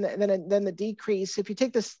 and then the decrease. If you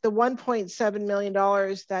take this, the $1.7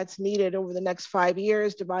 million that's needed over the next 5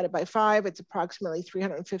 years divided by 5, it's approximately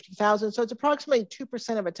 $350,000. So it's approximately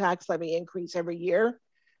 2% of a tax levy increase every year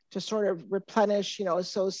to sort of replenish. You know,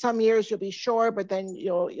 so some years you'll be short, but then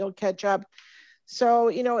you'll catch up. So,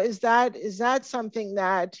 you know, is that something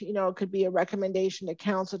that, you know, could be a recommendation to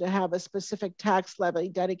council to have a specific tax levy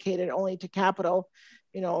dedicated only to capital,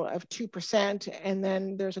 you know, of 2%, and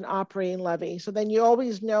then there's an operating levy. So then you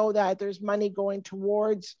always know that there's money going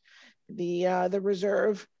towards the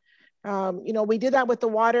reserve. You know, we did that with the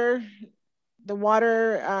water the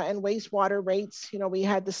water and wastewater rates, you know, we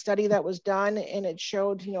had the study that was done and it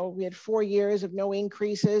showed, you know, we had 4 years of no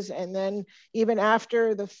increases. And then even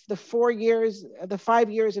after the 4 years, the 5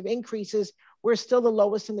 years of increases, we're still the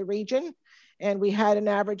lowest in the region. And we had an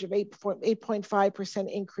average of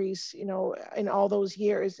 8.5% increase, you know, in all those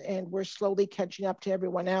years. And we're slowly catching up to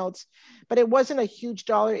everyone else. But it wasn't a huge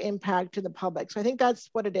dollar impact to the public. So I think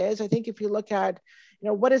that's what it is. I think if you look at, you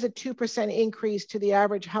know, what is a 2% increase to the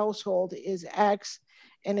average household is X,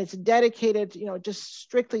 and it's dedicated, you know, just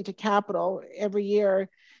strictly to capital every year,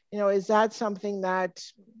 you know, is that something that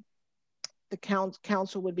the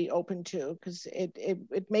council would be open to? Because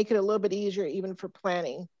it make it a little bit easier even for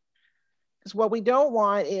planning. Because what we don't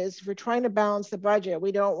want is, if we're trying to balance the budget,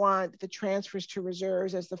 we don't want the transfers to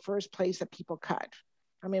reserves as the first place that people cut.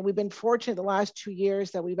 I mean, we've been fortunate the last 2 years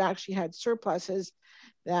that we've actually had surpluses,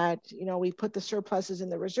 that, you know, we put the surpluses in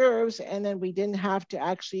the reserves, and then we didn't have to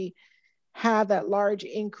actually have that large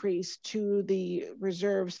increase to the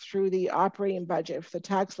reserves through the operating budget for the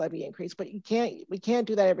tax levy increase. But we can't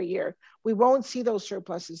do that every year. We won't see those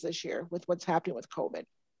surpluses this year with what's happening with COVID.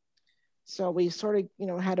 So we sort of, you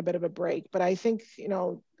know, had a bit of a break. But I think, you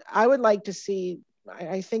know, I would like to see,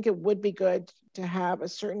 I think it would be good to have a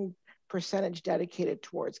certain percentage dedicated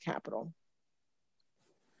towards capital.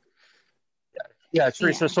 Yeah,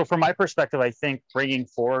 Teresa. Yeah. So from my perspective, I think bringing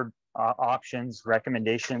forward options,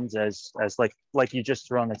 recommendations as like you just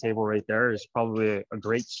threw on the table right there is probably a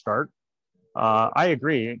great start. I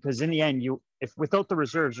agree, because in the end, if without the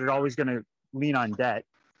reserves, you're always going to lean on debt,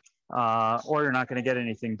 or you're not going to get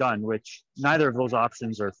anything done, which neither of those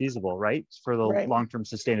options are feasible, right? For the long-term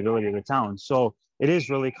sustainability of the town. So it is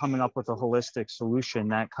really coming up with a holistic solution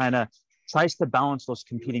that kind of tries to balance those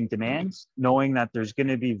competing demands, knowing that there's going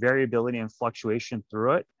to be variability and fluctuation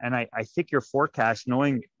through it. And I think your forecast,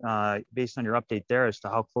 knowing based on your update there as to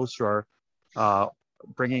how close you are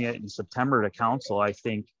bringing it in September to council, I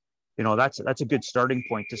think, you know, that's a good starting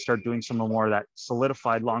point to start doing some more of that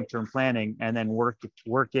solidified long-term planning, and then work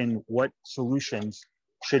in what solutions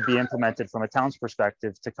should be implemented from a town's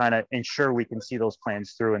perspective to kind of ensure we can see those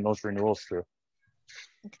plans through and those renewals through.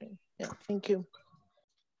 Okay, yeah, thank you.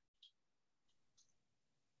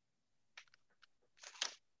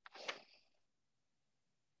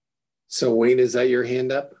 So Wayne, is that your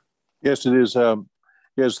hand up? Yes, it is.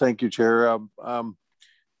 Yes, thank you, Chair.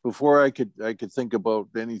 Before I could think about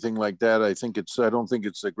anything like that, I don't think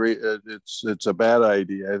it's a great. It's a bad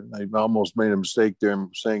idea. I almost made a mistake there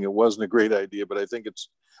saying it wasn't a great idea, but I think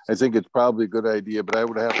it's probably a good idea. But I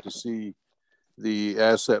would have to see the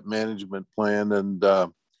asset management plan and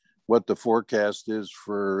what the forecast is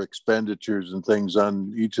for expenditures and things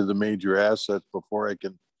on each of the major assets before I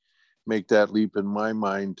can make that leap in my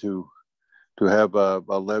mind to have a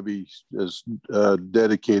levy as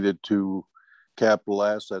dedicated to capital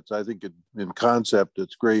assets. I think in concept,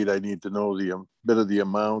 it's great. I need to know the bit of the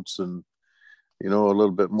amounts and, you know, a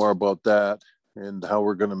little bit more about that and how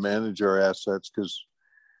we're going to manage our assets, because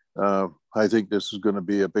I think this is going to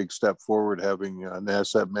be a big step forward, having an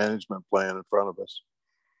asset management plan in front of us.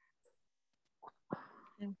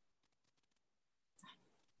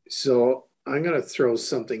 So I'm going to throw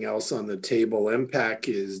something else on the table. MPAC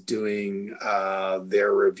is doing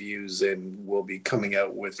their reviews and will be coming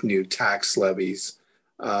out with new tax levies.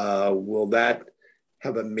 Will that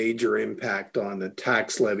have a major impact on the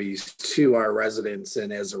tax levies to our residents,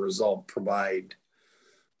 and as a result provide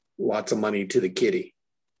lots of money to the kitty?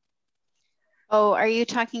 Oh, are you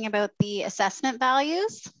talking about the assessment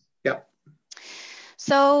values? Yep.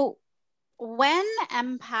 So when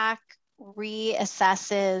MPAC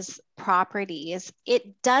reassesses properties,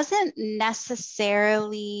 it doesn't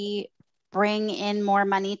necessarily bring in more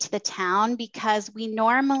money to the town, because we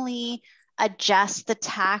normally adjust the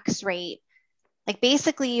tax rate. Like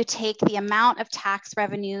basically you take the amount of tax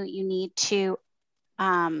revenue you need to,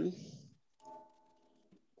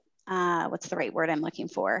 what's the right word I'm looking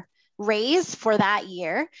for? Raise for that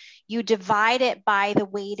year. You divide it by the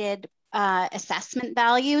weighted assessment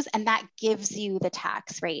values, and that gives you the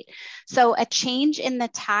tax rate. So a change in the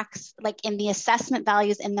tax, like in the assessment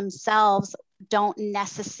values in themselves, don't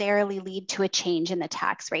necessarily lead to a change in the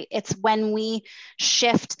tax rate. It's when we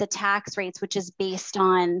shift the tax rates, which is based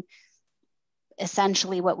on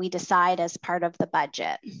essentially what we decide as part of the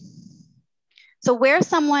budget. So where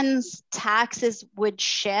someone's taxes would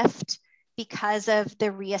shift because of the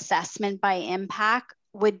reassessment by MPAC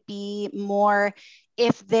would be more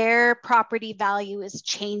if their property value is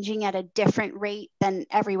changing at a different rate than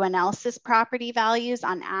everyone else's property values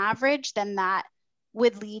on average, then that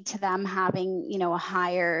would lead to them having, you know, a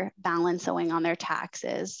higher balance owing on their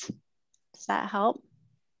taxes. Does that help?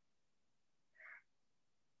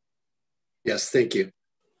 Yes, thank you.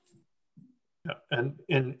 Yeah, and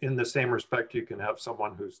in the same respect, you can have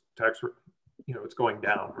someone whose tax, it's going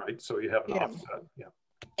down, right? So you have an offset. Yeah.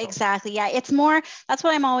 Exactly. Yeah. It's more, that's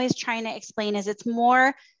what I'm always trying to explain is it's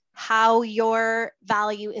more how your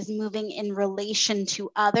value is moving in relation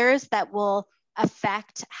to others that will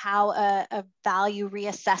affect how a value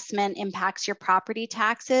reassessment impacts your property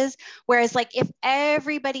taxes. Whereas like if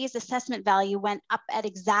everybody's assessment value went up at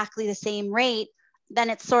exactly the same rate, then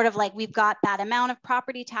it's sort of like we've got that amount of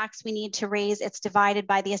property tax we need to raise. It's divided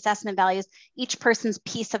by the assessment values. Each person's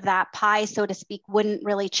piece of that pie, so to speak, wouldn't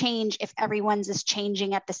really change if everyone's is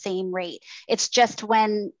changing at the same rate. It's just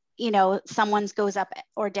when, someone's goes up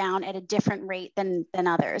or down at a different rate than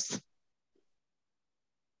others.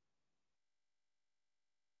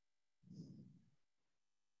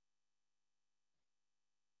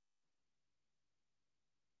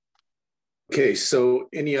 Okay, so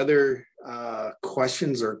any other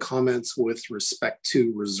questions or comments with respect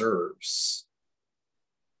to reserves?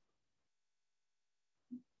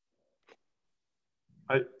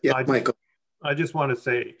 Michael. I just want to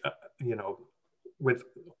say, with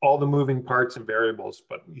all the moving parts and variables,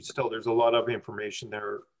 but there's a lot of information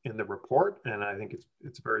there in the report, and I think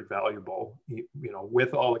it's very valuable.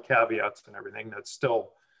 With all the caveats and everything, that's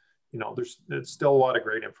still, there's still a lot of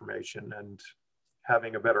great information, and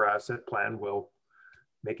having a better asset plan will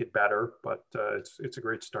make it better. But it's a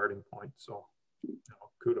great starting point. So,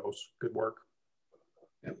 kudos, good work.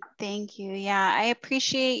 Thank you. Yeah, I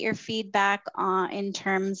appreciate your feedback in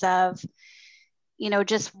terms of,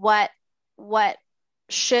 just what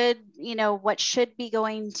should be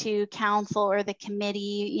going to council or the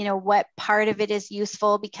committee, what part of it is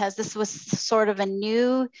useful, because this was sort of a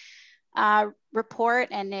new report,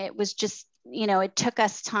 and it was just, it took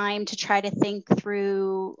us time to try to think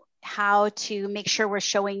through how to make sure we're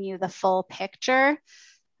showing you the full picture.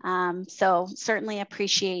 So certainly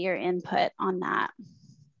appreciate your input on that.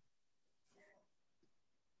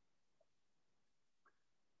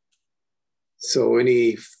 So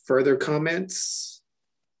any further comments?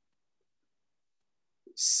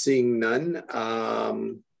 Seeing none,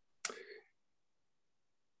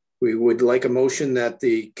 we would like a motion that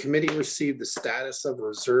the committee receive the status of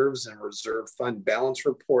reserves and reserve fund balance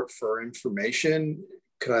report for information.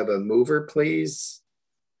 Could I have a mover, please?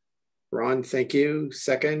 Ron, thank you.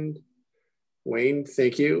 Second. Wayne,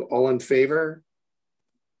 thank you. All in favor?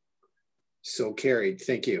 So carried.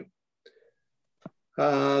 Thank you.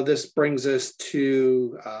 This brings us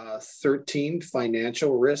to 13,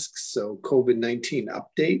 financial risks. So COVID-19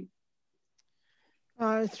 update.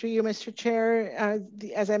 Through you, Mr. Chair,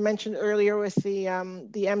 as I mentioned earlier with the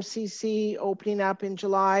MCC opening up in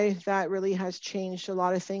July, that really has changed a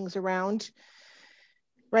lot of things around.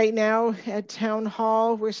 Right now at Town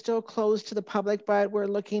Hall, we're still closed to the public, but we're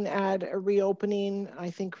looking at a reopening, I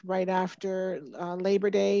think right after Labor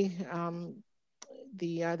Day.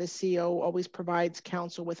 The CEO always provides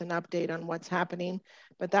council with an update on what's happening,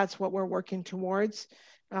 but that's what we're working towards.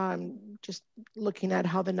 Just looking at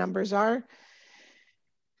how the numbers are.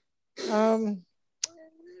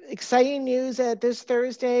 Exciting news at this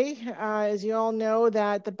Thursday, as you all know,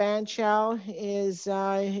 that the bandshell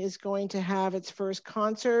is going to have its first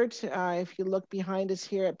concert. If you look behind us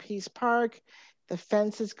here at Peace Park, the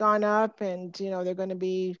fence has gone up, and they're going to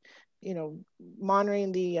be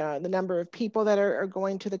monitoring the number of people that are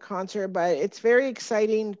going to the concert. But it's very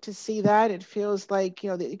exciting to see that. It feels like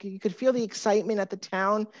you could feel the excitement at the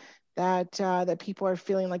town that people are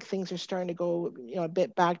feeling like things are starting to go a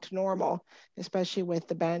bit back to normal, especially with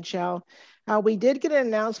the bandshell. We did get an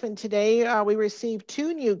announcement today. We received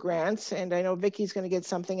 2 new grants, and I know Vicky's going to get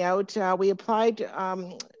something out. We applied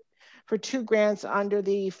for 2 grants under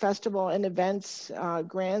the festival and events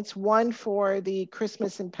grants. One for the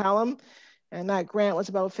Christmas in Pelham, and that grant was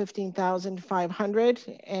about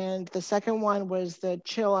 $15,500. And the second one was the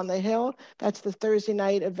Chill on the Hill. That's the Thursday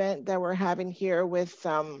night event that we're having here with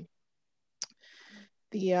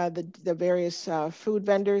the various food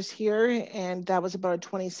vendors here, and that was about a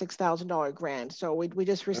 $26,000 grant. So we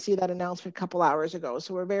just received that announcement a couple hours ago.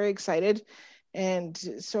 So we're very excited, and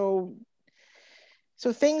so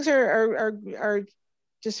things are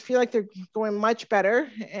just feel like they're going much better,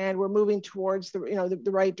 and we're moving towards the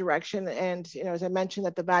right direction. And as I mentioned,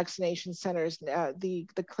 that the vaccination centers,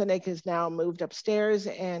 the clinic is now moved upstairs,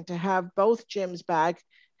 and to have both gyms back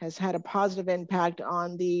has had a positive impact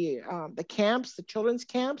on the camps, the children's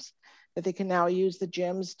camps, that they can now use the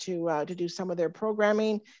gyms to do some of their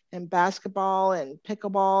programming, and basketball and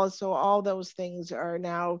pickleball. So all those things are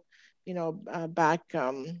now, back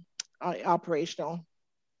operational.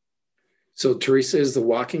 So Teresa, is the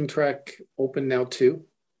walking track open now too?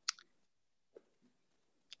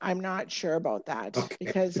 I'm not sure about that Okay.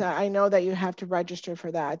 because I know that you have to register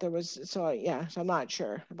for that. There was, so yeah, so I'm not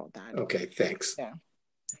sure about that. Okay, thanks. Yeah.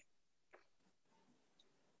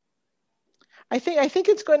 I think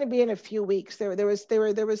it's going to be in a few weeks. There was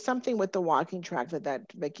something with the walking track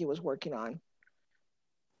that Vicky was working on.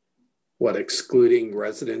 What, excluding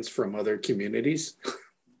residents from other communities?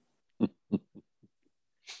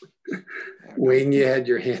 Wayne, you had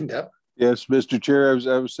your hand up. Yes, Mr. Chair,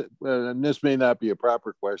 and this may not be a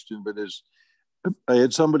proper question, but I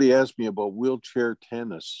had somebody ask me about wheelchair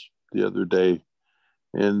tennis the other day,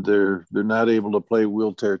 and they're not able to play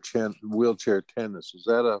wheelchair tennis.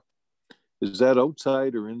 Is that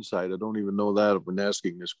outside or inside? I don't even know that when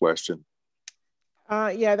asking this question.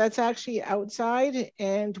 Yeah, that's actually outside.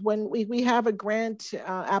 And when we have a grant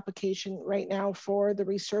application right now for the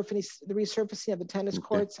resurfacing of the tennis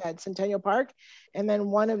courts at Centennial Park. And then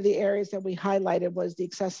one of the areas that we highlighted was the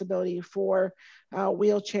accessibility for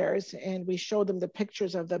wheelchairs. And we showed them the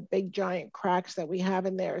pictures of the big giant cracks that we have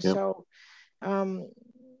in there. Yep. So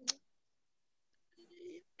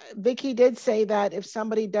Vicky did say that if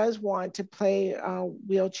somebody does want to play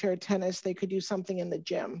wheelchair tennis, they could do something in the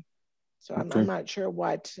gym. So I'm not sure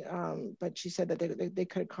what, but she said that they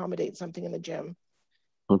could accommodate something in the gym.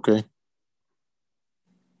 Okay.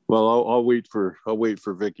 Well, I'll wait for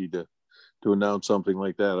Vicky to announce something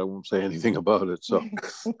like that. I won't say anything about it. So,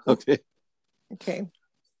 okay. Okay.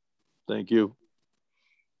 Thank you.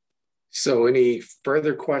 So any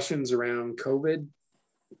further questions around COVID?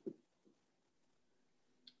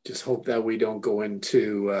 Just hope that we don't go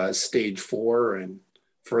into stage 4 and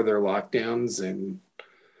further lockdowns, and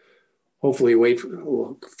hopefully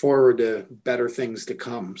look forward to better things to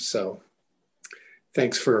come. So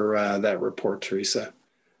thanks for that report, Teresa.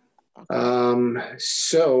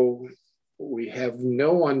 So we have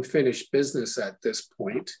no unfinished business at this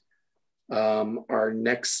point. Our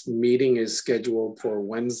next meeting is scheduled for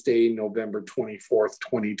Wednesday, November 24th,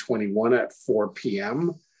 2021 at 4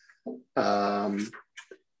 p.m.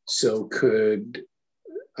 So could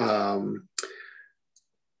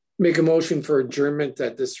make a motion for adjournment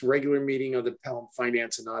that this regular meeting of the Pelham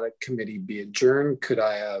Finance and Audit Committee be adjourned. Could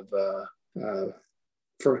I have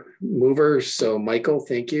for mover? So Michael,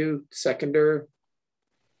 thank you. Seconder?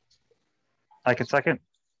 I can second.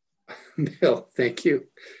 Bill, thank you.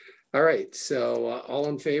 All right, so all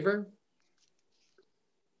in favor?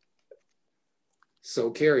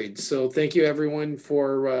 So carried. So thank you everyone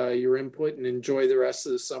for your input, and enjoy the rest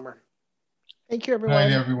of the summer. Thank you, everyone.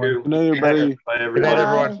 Good night, everyone. Good night, everybody. Bye, everyone. Good night,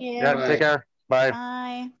 everyone. Thank you. Yeah, take care. Bye.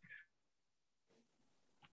 Bye.